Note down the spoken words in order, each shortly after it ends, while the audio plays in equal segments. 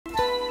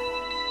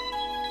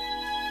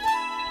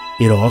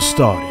It all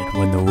started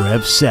when the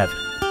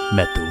REV5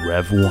 met the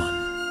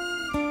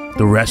REV1.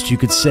 The rest, you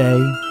could say,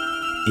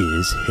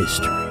 is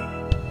history.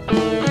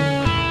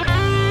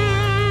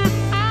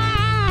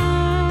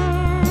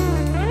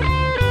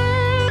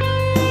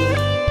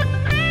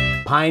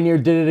 Pioneer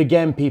did it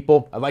again,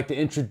 people. I'd like to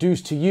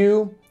introduce to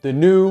you the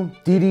new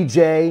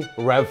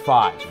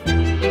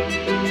DDJ-REV5.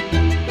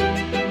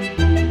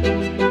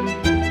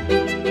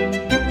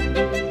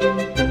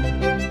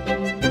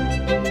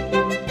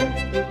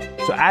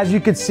 So as you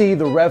can see,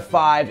 the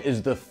REV5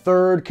 is the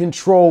third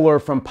controller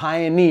from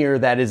Pioneer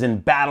that is in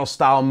battle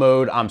style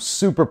mode. I'm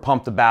super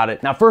pumped about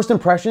it. Now, first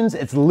impressions,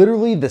 it's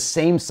literally the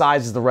same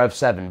size as the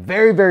REV7.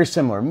 Very, very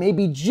similar,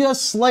 maybe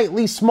just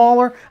slightly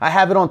smaller. I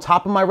have it on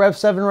top of my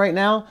REV7 right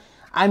now.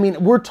 I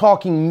mean, we're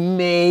talking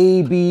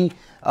maybe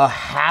a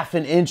 ½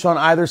 an inch on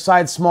either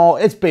side small.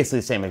 It's basically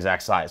the same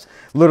exact size.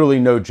 Literally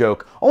no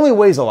joke. Only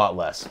weighs a lot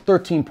less,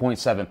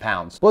 13.7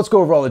 pounds. Let's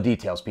go over all the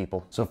details,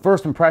 people. So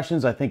first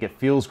impressions, I think it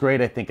feels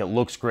great. I think it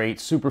looks great.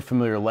 Super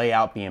familiar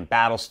layout, being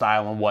battle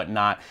style and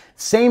whatnot.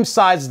 Same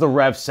size as the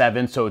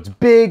REV7, so it's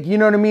big, you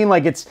know what I mean?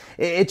 Like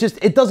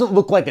it doesn't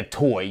look like a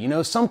toy. You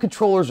know, some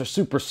controllers are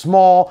super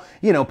small.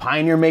 You know,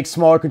 Pioneer makes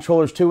smaller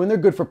controllers too, and they're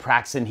good for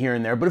practicing here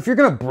and there. But if you're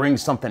gonna bring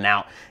something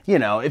out, you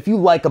know, if you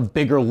like a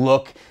bigger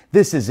look,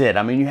 this is it.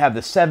 I mean, you have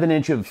the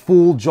 7-inch of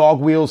full jog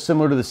wheels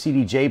similar to the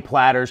CDJ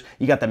platters.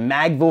 You got the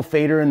MAGVEL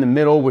fader in the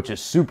middle, which is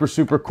super,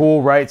 super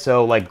cool, right?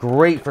 So like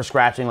great for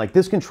scratching. Like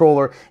this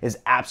controller is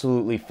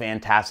absolutely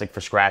fantastic for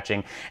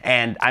scratching.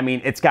 And I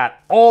mean, it's got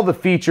all the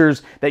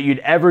features that you'd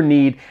ever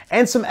need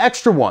and some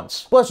extra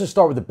ones. Let's just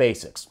start with the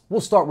basics.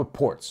 We'll start with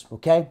ports,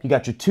 okay? You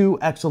got your 2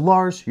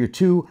 XLRs, your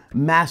 2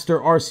 master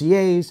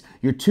RCAs,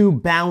 your 2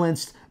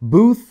 balanced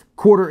booth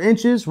 1/4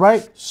 inches,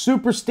 right?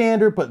 Super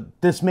standard,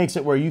 but this makes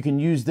it where you can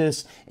use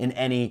this in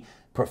any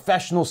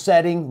professional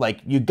setting. Like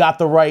you got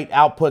the right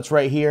outputs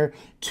right here.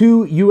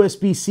 2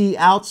 USB-C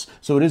outs,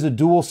 so it is a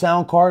dual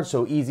sound card,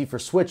 so easy for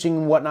switching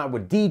and whatnot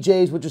with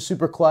DJs, which is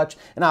super clutch.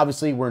 And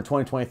obviously we're in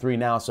 2023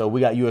 now, so we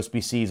got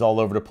USB-Cs all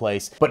over the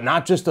place. But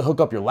not just to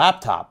hook up your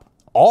laptop,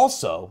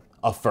 also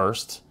a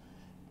first,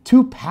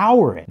 to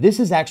power it. This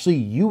is actually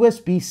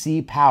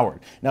USB-C powered.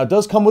 Now it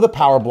does come with a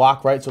power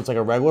block, right? So it's like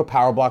a regular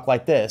power block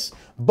like this,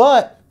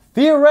 but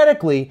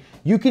theoretically,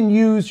 you can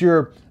use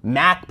your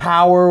Mac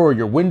power or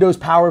your Windows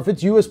power. If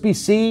it's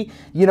USB-C,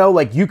 you know,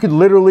 like you could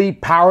literally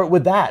power it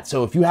with that.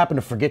 So if you happen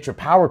to forget your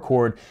power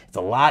cord, it's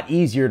a lot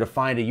easier to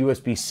find a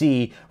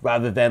USB-C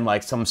rather than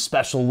like some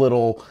special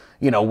little,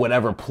 you know,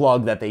 whatever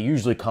plug that they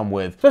usually come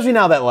with, especially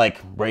now that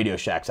like Radio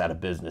Shack's out of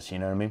business, you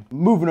know what I mean?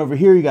 Moving over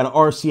here, you got an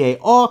RCA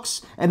aux,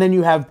 and then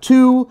you have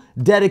 2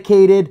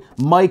 dedicated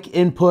mic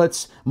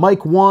inputs.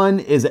 Mic 1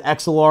 is an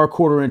XLR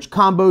 1/4 inch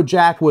combo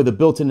jack with a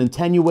built-in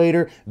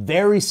attenuator,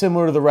 very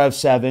similar to the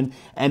REV7.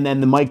 And then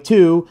the mic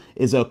 2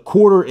 is a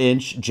 1/4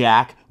 inch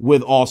jack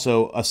with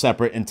also a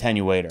separate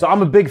attenuator. So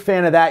I'm a big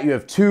fan of that. You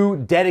have 2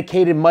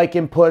 dedicated mic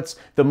inputs.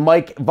 The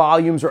mic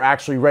volumes are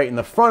actually right in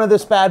the front of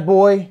this bad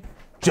boy,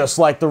 just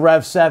like the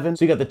REV7.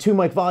 So you got the 2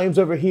 mic volumes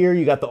over here,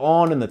 you got the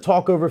on and the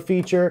talk over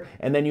feature,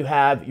 and then you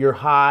have your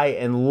high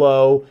and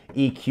low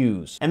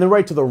EQs. And then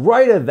right to the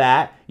right of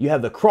that, you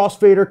have the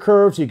crossfader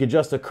curve, so you can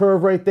adjust the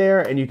curve right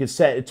there, and you can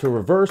set it to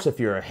reverse if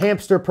you're a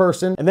hamster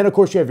person. And then of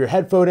course you have your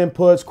headphone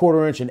inputs,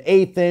 1/4 inch and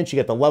 1/8 inch, you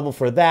got the level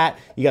for that,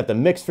 you got the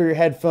mix for your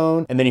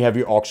headphone, and then you have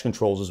your aux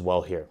controls as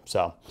well here.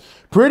 So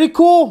pretty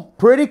cool,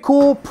 pretty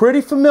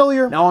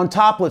familiar. Now on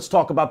top, let's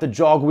talk about the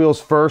jog wheels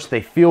first.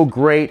 They feel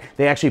great.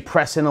 They actually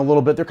press in a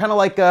little bit. They're kind of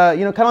like,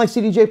 you know, kind of like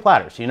CDJ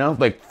platters, you know,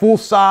 like full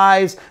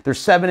size. They're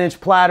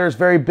 7-inch platters,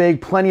 very big,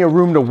 plenty of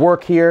room to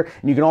work here.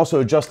 And you can also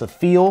adjust the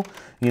feel,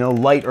 you know,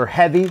 light or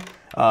heavy.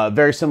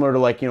 Very similar to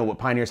like, you know, what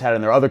Pioneer's had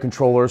in their other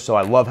controllers, so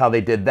I love how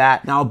they did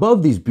that. Now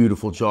above these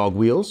beautiful jog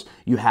wheels,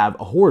 you have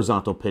a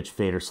horizontal pitch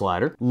fader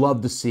slider.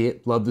 Love to see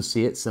it,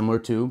 similar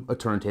to a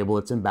turntable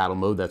that's in battle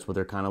mode. That's what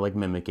they're kind of like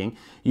mimicking.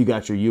 You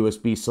got your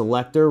USB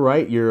selector,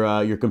 right?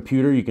 Your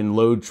computer, you can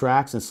load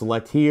tracks and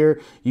select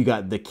here. You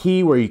got the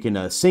key where you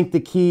can sync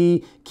the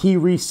key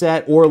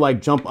reset, or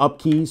like jump up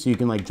keys, so you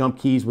can like jump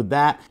keys with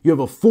that. You have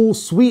a full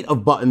suite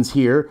of buttons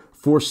here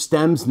for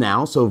stems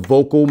now, so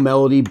vocal,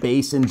 melody,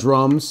 bass, and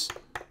drums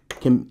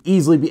can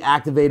easily be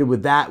activated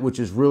with that, which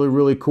is really,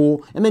 really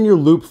cool. And then your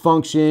loop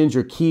functions,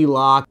 your key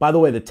lock. By the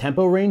way, the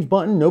tempo range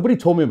button, nobody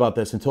told me about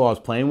this until I was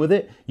playing with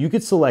it. You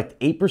could select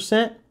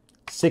 8%,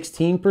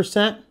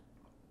 16%,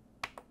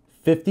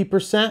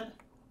 50%,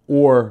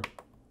 or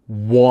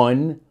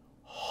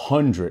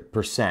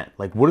 100%.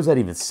 Like, what does that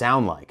even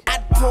sound like?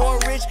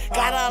 Rich,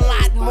 got a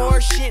lot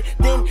more shit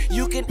than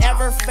you can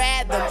ever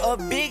fathom. A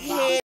big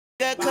head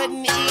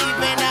couldn't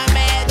even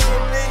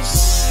imagine the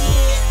shit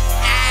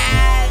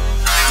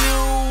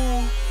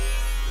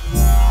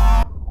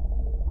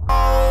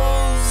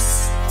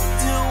I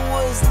do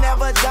was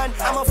never done.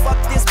 I'ma fuck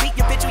this beat,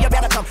 you bitch, you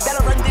better come.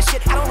 Better run this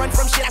shit, I don't run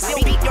from shit, I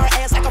still beat your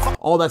ass like a fuck.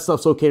 All that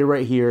stuff's located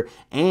right here,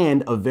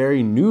 and a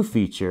very new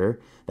feature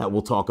that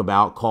we'll talk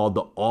about called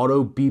the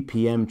Auto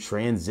BPM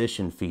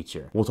Transition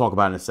feature. We'll talk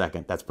about it in a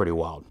second. That's pretty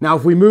wild. Now,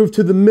 if we move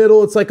to the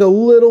middle, it's like a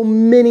little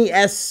mini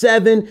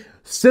S7.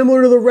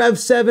 Similar to the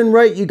REV7,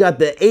 right? You got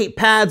the 8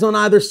 pads on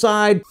either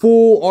side,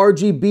 full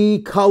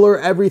RGB, color,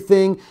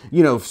 everything,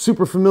 you know,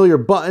 super familiar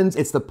buttons.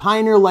 It's the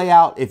Pioneer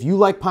layout. If you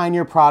like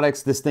Pioneer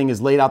products, this thing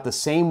is laid out the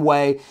same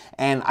way,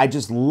 and I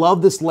just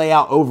love this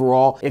layout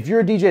overall. If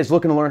you're a DJ that's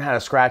looking to learn how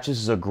to scratch, this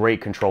is a great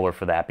controller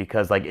for that,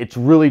 because like it's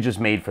really just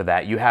made for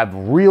that. You have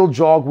real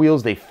jog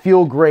wheels, they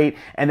feel great,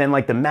 and then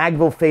like the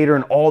MAGVEL fader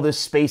and all this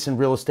space and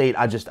real estate,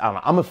 I don't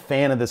know, I'm a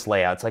fan of this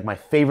layout. It's like my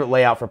favorite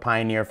layout for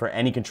Pioneer for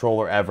any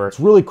controller ever. It's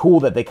really cool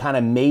that they kind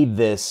of made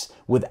this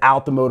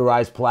without the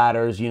motorized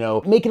platters, you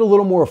know, make it a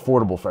little more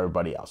affordable for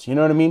everybody else, you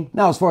know what I mean?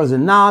 Now, as far as the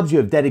knobs, you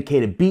have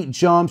dedicated beat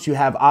jumps, you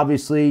have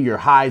obviously your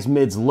highs,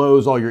 mids,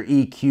 lows, all your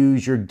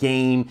EQs, your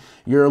gain,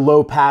 your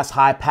low pass,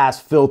 high pass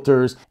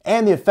filters,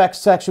 and the effects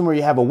section where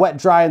you have a wet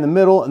dry in the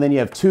middle, and then you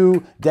have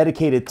 2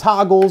 dedicated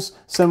toggles,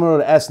 similar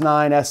to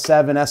S9,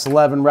 S7,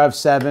 S11,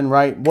 REV7,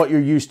 right? What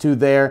you're used to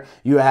there.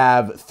 You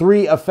have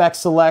 3 effect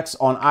selects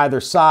on either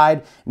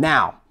side.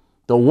 Now,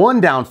 the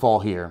one downfall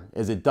here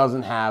is it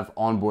doesn't have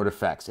onboard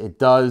effects. It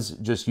does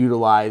just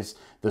utilize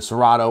the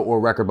Serato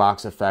or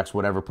rekordbox effects,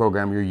 whatever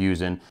program you're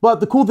using. But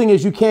the cool thing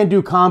is you can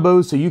do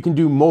combos, so you can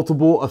do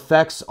multiple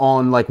effects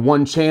on like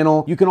one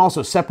channel. You can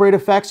also separate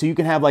effects, so you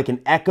can have like an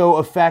echo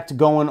effect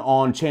going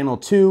on channel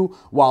 2,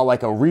 while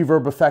like a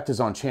reverb effect is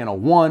on channel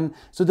 1.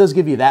 So it does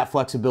give you that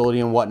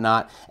flexibility and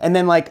whatnot. And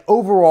then like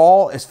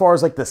overall, as far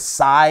as like the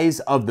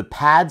size of the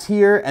pads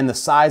here and the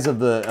size of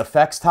the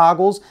effects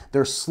toggles,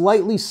 they're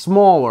slightly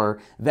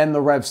smaller than the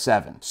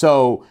REV7.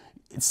 So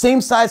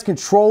same size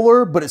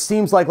controller, but it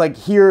seems like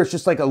here it's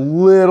just like a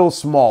little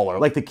smaller.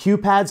 Like the Q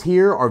pads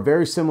here are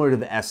very similar to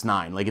the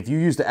S9. Like if you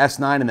used the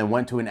S9 and then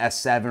went to an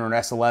S7 or an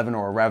S11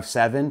 or a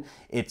REV7,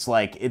 it's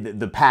like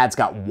the pads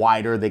got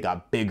wider, they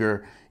got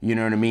bigger, you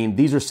know what I mean?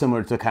 These are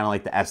similar to kind of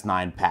like the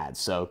S9 pads,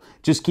 so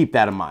just keep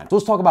that in mind. So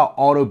let's talk about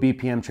Auto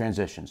BPM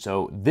Transition.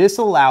 So this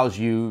allows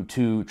you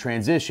to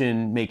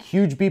transition, make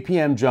huge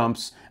BPM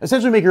jumps,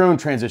 essentially make your own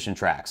transition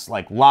tracks,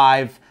 like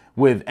live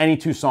with any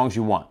 2 songs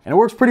you want. And it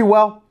works pretty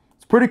well.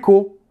 Pretty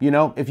cool. You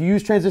know, if you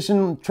use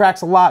transition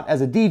tracks a lot as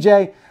a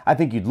DJ, I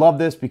think you'd love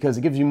this because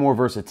it gives you more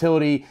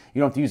versatility. You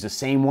don't have to use the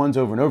same ones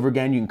over and over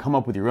again. You can come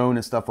up with your own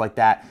and stuff like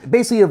that. It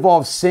basically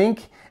involves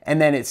sync, and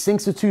then it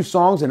syncs the 2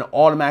 songs and it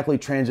automatically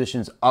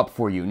transitions up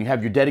for you. And you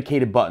have your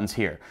dedicated buttons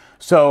here.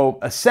 So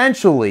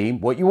essentially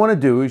what you want to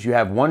do is you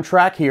have one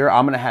track here.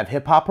 I'm going to have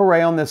Hip Hop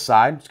Hooray on this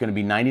side. It's going to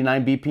be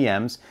 99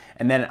 BPMs.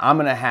 And then I'm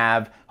going to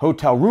have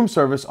Hotel Room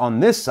Service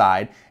on this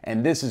side.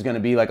 And this is going to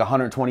be like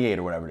 128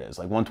 or whatever it is,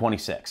 like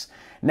 126.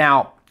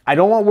 Now, I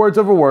don't want words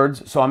over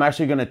words, so I'm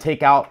actually going to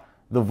take out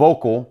the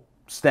vocal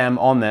stem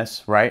on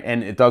this, right?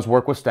 And it does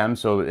work with stems,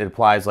 so it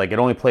applies, like, it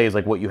only plays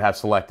like what you have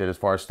selected as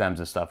far as stems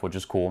and stuff, which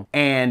is cool.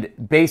 And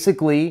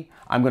basically,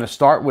 I'm going to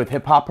start with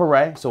Hip Hop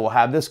Hooray, so we'll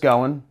have this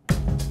going.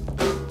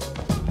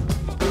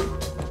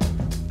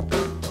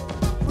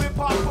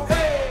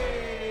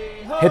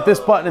 Hit this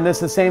button and this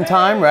at the same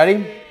time,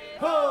 ready?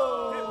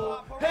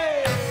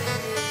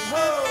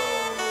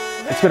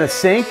 It's going to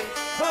sync.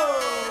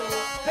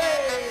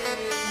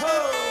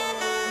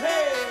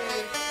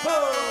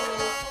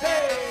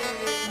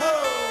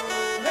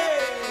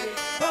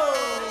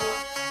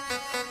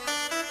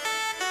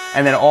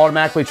 And then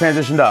automatically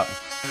transitioned up.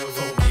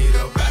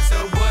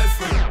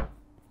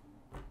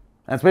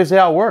 That's basically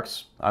how it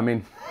works. I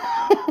mean,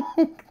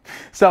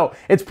 so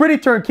it's pretty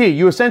turnkey.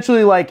 You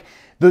essentially, like,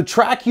 the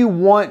track you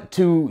want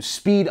to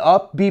speed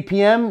up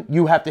BPM,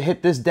 you have to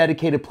hit this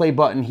dedicated play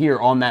button here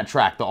on that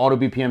track, the Auto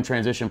BPM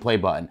Transition play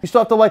button. You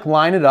still have to like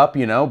line it up,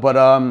 you know, but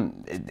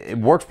it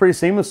works pretty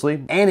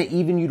seamlessly. And it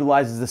even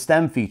utilizes the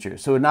stem feature.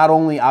 So it not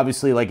only,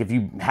 obviously, like if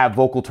you have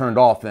vocal turned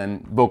off,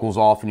 then vocal's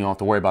off and you don't have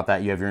to worry about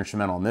that. You have your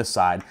instrumental on this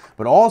side,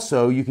 but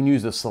also you can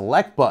use the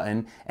select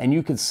button and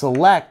you can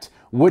select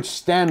which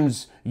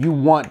stems you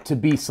want to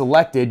be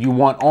selected, you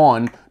want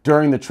on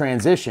during the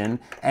transition,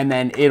 and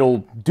then it'll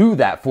do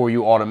that for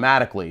you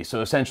automatically.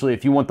 So essentially,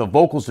 if you want the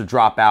vocals to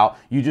drop out,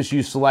 you just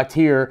use select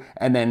here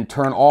and then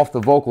turn off the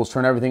vocals,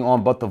 turn everything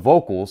on but the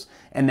vocals,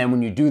 and then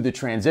when you do the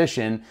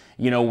transition,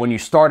 you know, when you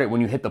start it, when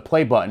you hit the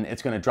play button,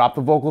 it's gonna drop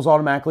the vocals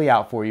automatically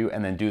out for you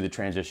and then do the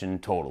transition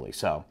totally.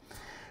 So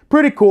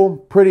pretty cool,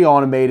 pretty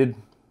automated.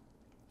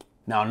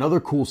 Now, another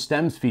cool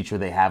stems feature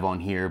they have on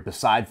here,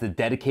 besides the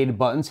dedicated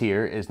buttons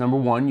here, is number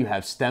 1, you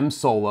have stem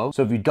solo.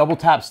 So if you double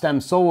tap stem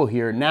solo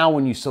here, now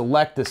when you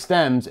select the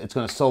stems, it's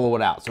gonna solo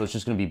it out. So it's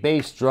just gonna be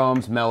bass,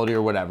 drums, melody,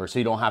 or whatever. So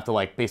you don't have to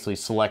like basically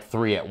select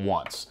 3 at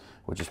once,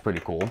 which is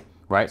pretty cool,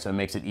 right? So it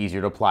makes it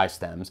easier to apply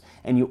stems.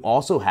 And you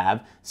also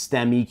have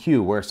stem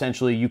EQ, where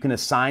essentially you can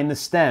assign the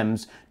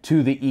stems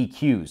to the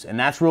EQs. And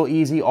that's real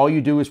easy. All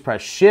you do is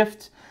press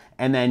Shift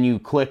and then you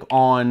click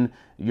on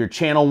your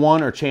channel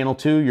 1 or channel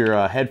 2,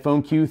 your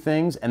headphone cue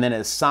things, and then it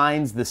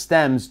assigns the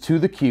stems to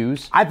the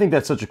cues. I think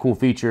that's such a cool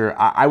feature.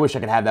 I wish I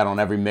could have that on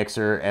every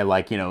mixer at,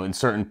 like, you know, in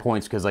certain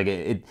points, because like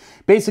it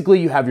basically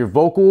you have your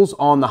vocals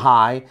on the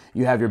high,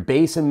 you have your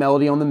bass and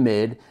melody on the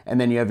mid, and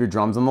then you have your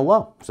drums on the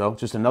low. So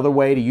just another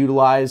way to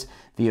utilize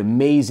the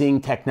amazing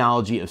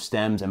technology of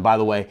stems. And by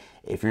the way,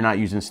 if you're not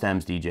using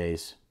stems,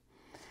 DJs,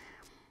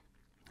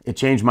 it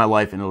changed my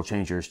life and it'll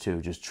change yours too.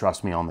 Just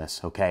trust me on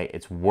this, okay?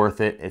 It's worth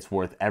it. It's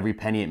worth every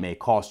penny it may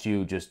cost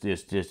you. Just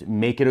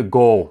make it a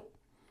goal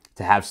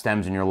to have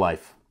stems in your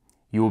life.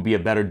 You will be a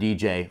better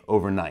DJ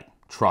overnight.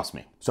 Trust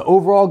me. So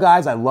overall,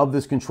 guys, I love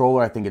this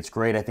controller. I think it's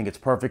great. I think it's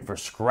perfect for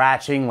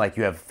scratching. Like,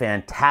 you have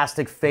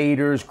fantastic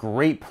faders,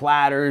 great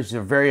platters.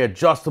 They're very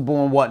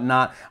adjustable and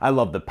whatnot. I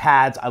love the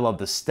pads. I love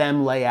the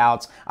stem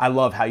layouts. I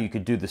love how you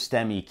could do the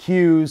stem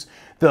EQs.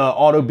 The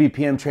Auto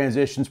BPM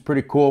Transition's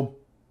pretty cool.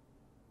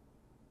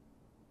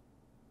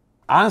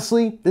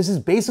 Honestly, this is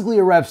basically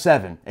a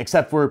REV7,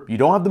 except for you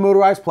don't have the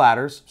motorized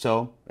platters.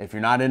 So if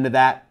you're not into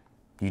that,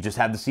 you just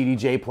have the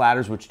CDJ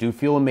platters, which do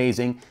feel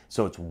amazing.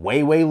 So it's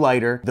way, way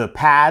lighter. The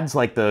pads,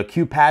 like the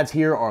Q pads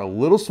here, are a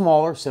little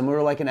smaller, similar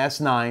to like an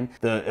S9.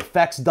 The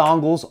effects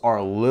dongles are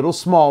a little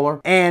smaller,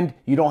 and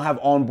you don't have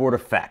onboard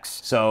effects.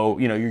 So,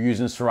 you know, you're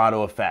using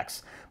Serato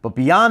effects. But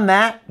beyond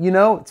that, you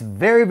know, it's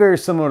very, very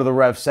similar to the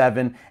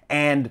REV7.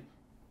 And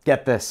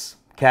get this,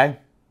 okay?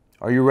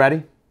 Are you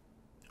ready?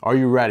 Are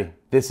you ready?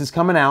 This is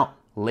coming out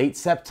late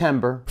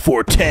September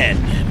for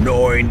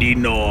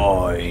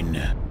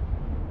 $10.99.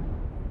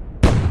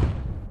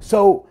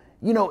 So,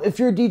 you know, if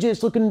you're a DJ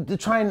that's looking to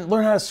try and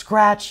learn how to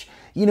scratch,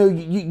 you know,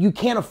 you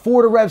can't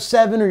afford a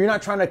REV7, or you're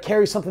not trying to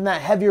carry something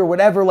that heavy or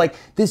whatever, like,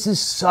 this is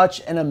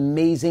such an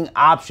amazing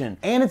option.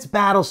 And it's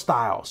battle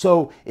style.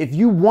 So if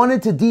you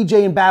wanted to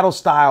DJ in battle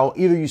style,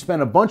 either you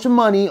spend a bunch of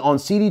money on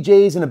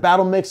CDJs in a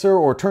battle mixer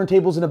or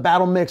turntables in a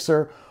battle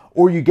mixer,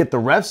 or you get the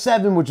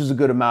REV7, which is a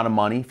good amount of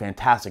money,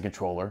 fantastic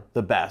controller,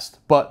 the best,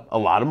 but a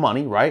lot of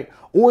money, right?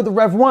 Or the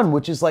REV1,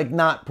 which is like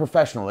not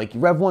professional. Like,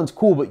 REV1's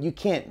cool, but you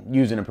can't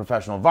use it in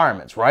professional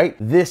environments, right?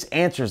 This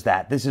answers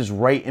that. This is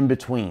right in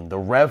between. The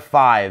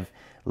REV5,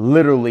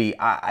 literally,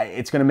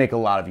 it's gonna make a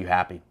lot of you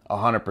happy,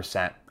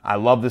 100%. I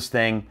love this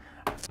thing.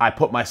 I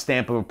put my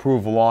stamp of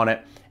approval on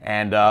it,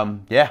 and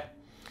yeah.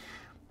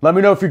 Let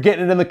me know if you're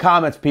getting it in the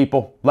comments,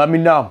 people. Let me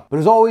know. But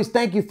as always,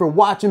 thank you for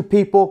watching,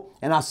 people,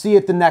 and I'll see you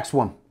at the next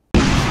one.